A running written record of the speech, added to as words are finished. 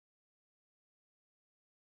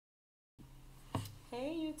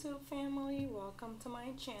Hey YouTube family, welcome to my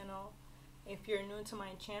channel. If you're new to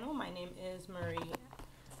my channel, my name is Marie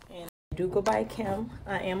and I do go by Kim.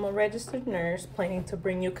 I am a registered nurse planning to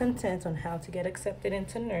bring you content on how to get accepted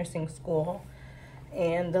into nursing school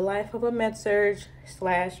and the life of a med-surg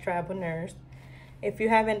 / travel nurse. If you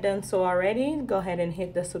haven't done so already, go ahead and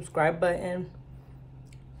hit the subscribe button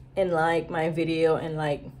and like my video and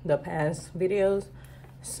like the past videos.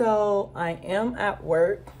 So I am at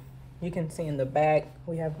work. You can see in the back,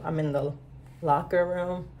 I'm in the locker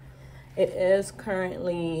room. It is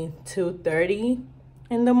currently 2:30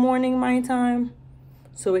 in the morning my time.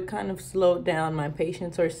 So it kind of slowed down. My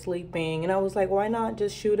patients are sleeping. And I was like, why not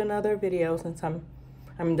just shoot another video since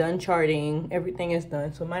I'm done charting. Everything is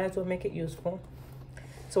done. So might as well make it useful.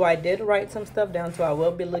 So I did write some stuff down. So I will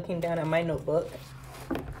be looking down at my notebook.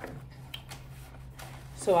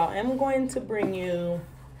 So I am going to bring you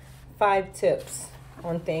 5 tips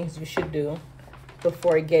on things you should do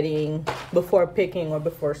before picking or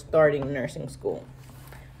before starting nursing school.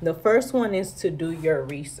 The first one is to do your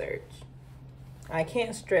research. I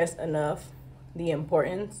can't stress enough the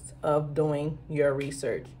importance of doing your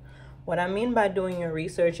research. What I mean by doing your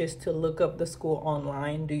research is to look up the school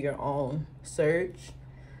online, do your own search,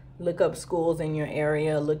 look up schools in your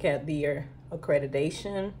area, look at their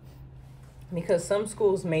accreditation, because some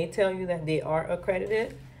schools may tell you that they are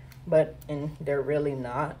accredited, and they're really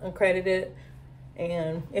not accredited.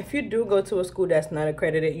 And if you do go to a school that's not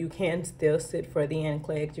accredited, you can still sit for the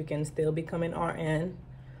NCLEX. You can still become an RN,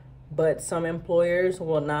 but some employers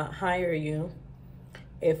will not hire you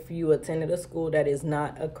if you attended a school that is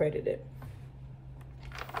not accredited.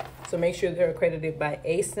 So make sure they're accredited by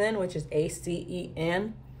ACEN, which is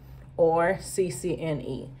ACEN, or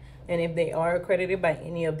CCNE. And if they are accredited by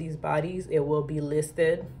any of these bodies, it will be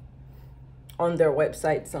listed on their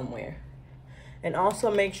website somewhere. And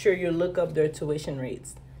also make sure you look up their tuition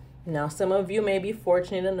rates. Now, some of you may be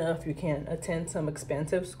fortunate enough you can attend some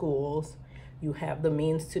expensive schools. You have the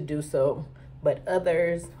means to do so, but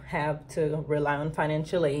others have to rely on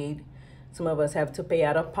financial aid. Some of us have to pay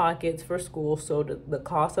out of pockets for school, so the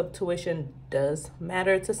cost of tuition does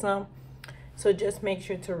matter to some. So just make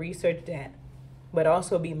sure to research that, but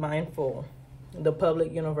also be mindful. The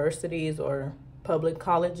public universities or public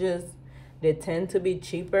colleges, they tend to be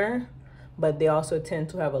cheaper, but they also tend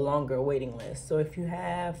to have a longer waiting list. So if you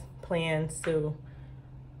have plans to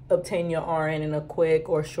obtain your RN in a quick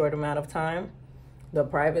or short amount of time, the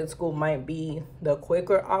private school might be the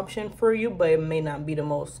quicker option for you, but it may not be the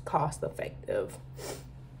most cost effective.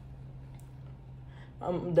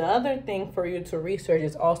 The other thing for you to research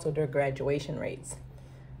is also their graduation rates.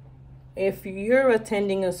 If you're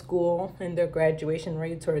attending a school and their graduation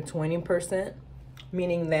rates are 20%,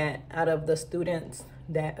 meaning that out of the students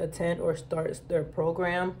that attend or starts their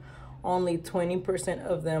program, only 20%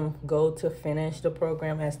 of them go to finish the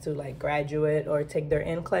program as to like graduate or take their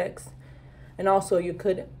NCLEX. And also you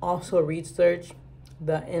could also research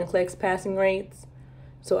the NCLEX passing rates.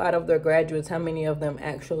 So out of their graduates, how many of them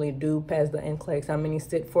actually do pass the NCLEX? How many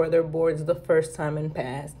sit for their boards the first time and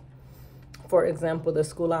pass? For example, the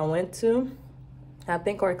school I went to, I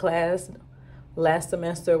think our class last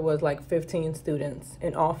semester was like 15 students,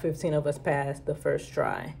 and all 15 of us passed the first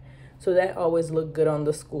try. So that always looked good on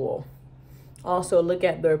the school. Also, look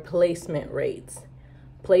at their placement rates.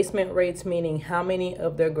 Placement rates meaning how many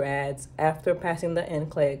of their grads, after passing the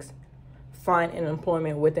NCLEX, find an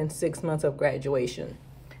employment within 6 months of graduation.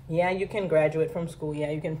 Yeah, you can graduate from school.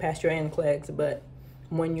 Yeah, you can pass your NCLEX, but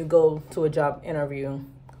when you go to a job interview,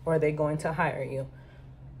 are they going to hire you?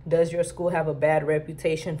 Does your school have a bad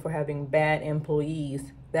reputation for having bad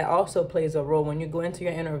employees? That also plays a role when you go into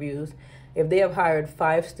your interviews. If they have hired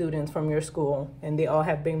 5 students from your school and they all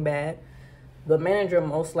have been bad, the manager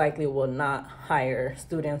most likely will not hire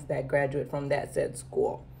students that graduate from that said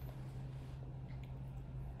school.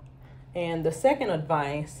 And the second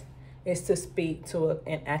advice is to speak to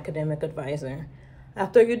an academic advisor.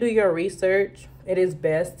 After you do your research, it is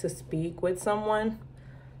best to speak with someone.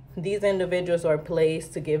 These individuals are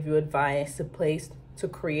placed to give you advice, to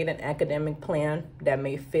create an academic plan that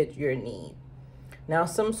may fit your need. Now,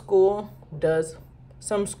 some schools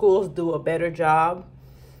do a better job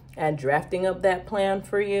at drafting up that plan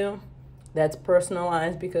for you. That's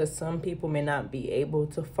personalized because some people may not be able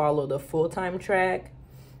to follow the full-time track.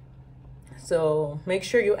 So make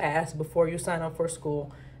sure you ask before you sign up for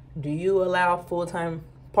school, do you allow full-time,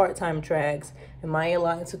 part-time tracks? Am I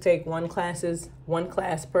allowed to take one class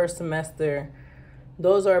per semester?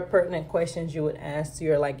 Those are pertinent questions you would ask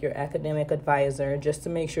your academic advisor, just to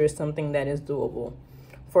make sure it's something that is doable.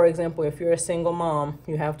 For example, if you're a single mom,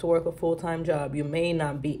 you have to work a full-time job. You may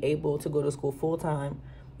not be able to go to school full-time.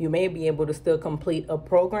 You may be able to still complete a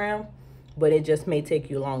program, but it just may take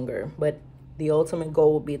you longer. But the ultimate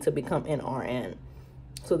goal would be to become an RN.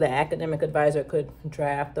 So the academic advisor could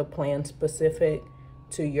draft a plan specific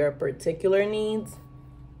to your particular needs.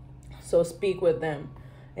 So speak with them.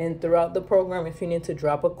 And throughout the program, if you need to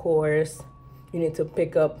drop a course, you need to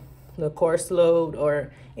pick up the course load,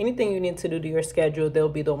 or anything you need to do to your schedule, they'll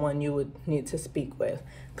be the one you would need to speak with.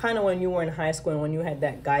 Kind of when you were in high school and when you had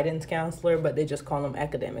that guidance counselor, but they just call them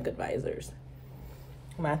academic advisors.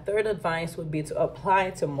 My third advice would be to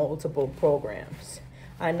apply to multiple programs.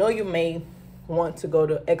 I know you may want to go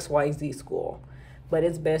to XYZ school, but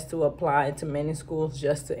it's best to apply to many schools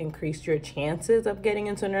just to increase your chances of getting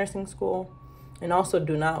into nursing school. And also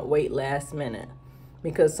do not wait last minute,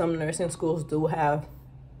 because some nursing schools do have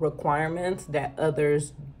requirements that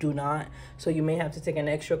others do not. So you may have to take an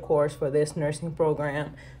extra course for this nursing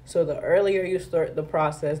program. So the earlier you start the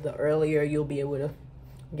process, the earlier you'll be able to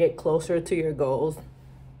get closer to your goals.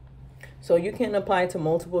 So you can apply to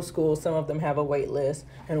multiple schools. Some of them have a wait list.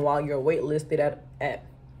 And while you're waitlisted at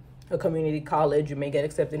a community college, you may get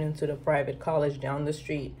accepted into the private college down the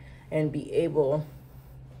street and be able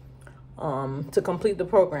to complete the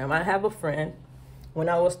program. I have a friend. When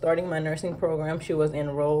I was starting my nursing program, she was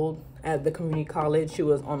enrolled at the community college. She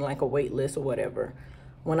was on like a wait list or whatever.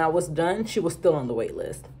 When I was done, she was still on the wait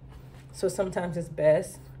list. So sometimes it's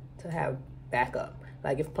best to have backup.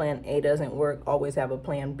 Like if plan A doesn't work, always have a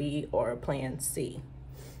plan B or a plan C.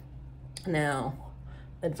 Now,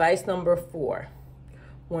 advice number 4.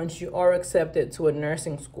 Once you are accepted to a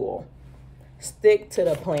nursing school, stick to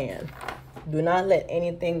the plan. Do not let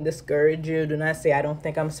anything discourage you. Do not say, I don't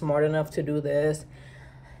think I'm smart enough to do this.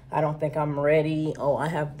 I don't think I'm ready. Oh, I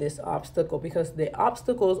have this obstacle, because the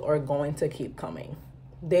obstacles are going to keep coming.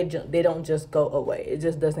 They don't just go away. It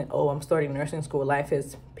just doesn't, oh, I'm starting nursing school, life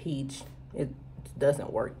is peach. It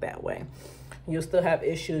doesn't work that way. You still have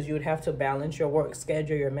issues. You would have to balance your work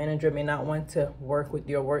schedule. Your manager may not want to work with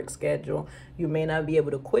your work schedule. You may not be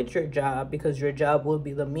able to quit your job because your job will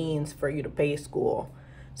be the means for you to pay school.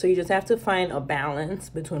 So you just have to find a balance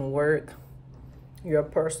between work, your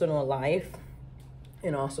personal life,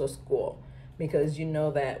 and also school, because you know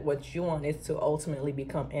that what you want is to ultimately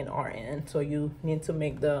become an RN. So you need to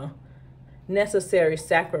make the necessary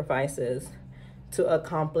sacrifices to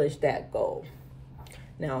accomplish that goal.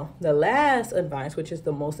 Now, the last advice, which is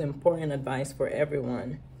the most important advice for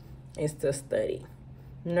everyone, is to study.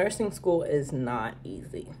 Nursing school is not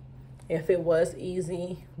easy. If it was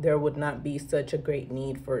easy, there would not be such a great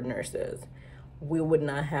need for nurses. We would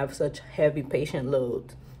not have such heavy patient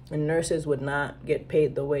loads, and nurses would not get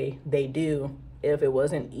paid the way they do if it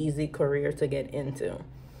was an easy career to get into.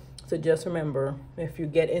 So just remember, if you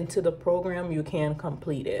get into the program, you can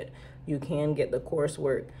complete it. You can get the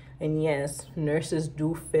coursework. And yes, nurses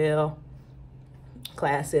do fail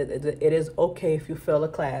classes. It is okay if you fail a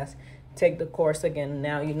class. Take the course again.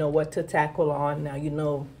 Now you know what to tackle on. Now you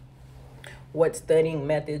know what studying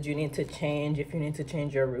methods you need to change, if you need to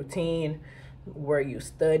change your routine, where you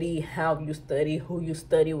study, how you study, who you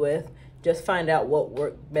study with. Just find out what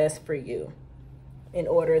worked best for you in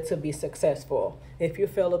order to be successful. If you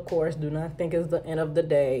fail a course, do not think it's the end of the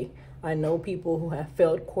day. I know people who have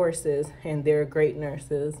failed courses and they're great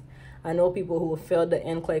nurses. I know people who have failed the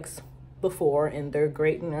NCLEX before and they're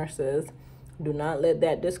great nurses. Do not let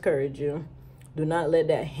that discourage you. Do not let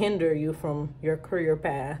that hinder you from your career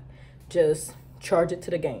path. Just charge it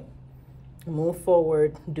to the game. Move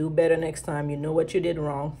forward. Do better next time. You know what you did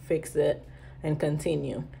wrong. Fix it and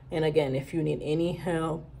continue. And again, if you need any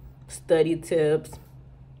help, study tips,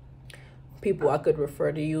 people I could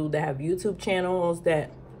refer to you that have YouTube channels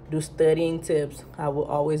that do studying tips, I will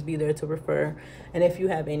always be there to refer. And if you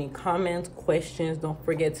have any comments, questions, don't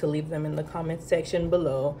forget to leave them in the comment section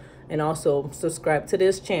below. And also subscribe to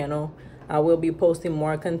this channel. I will be posting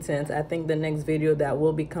more content. I think the next video that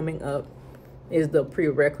will be coming up is the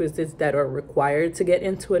prerequisites that are required to get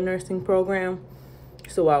into a nursing program.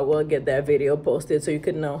 So I will get that video posted so you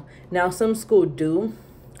could know. Now, some schools do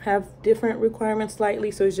have different requirements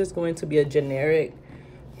slightly, so it's just going to be a generic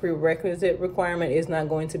prerequisite requirement. It's not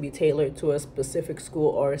going to be tailored to a specific school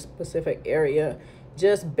or a specific area.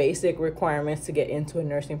 Just basic requirements to get into a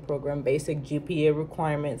nursing program, basic GPA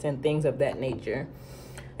requirements and things of that nature.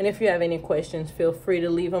 And if you have any questions, feel free to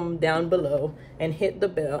leave them down below and hit the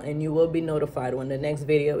bell, and you will be notified when the next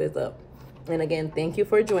video is up. And again, thank you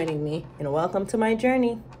for joining me and welcome to my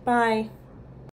journey. Bye.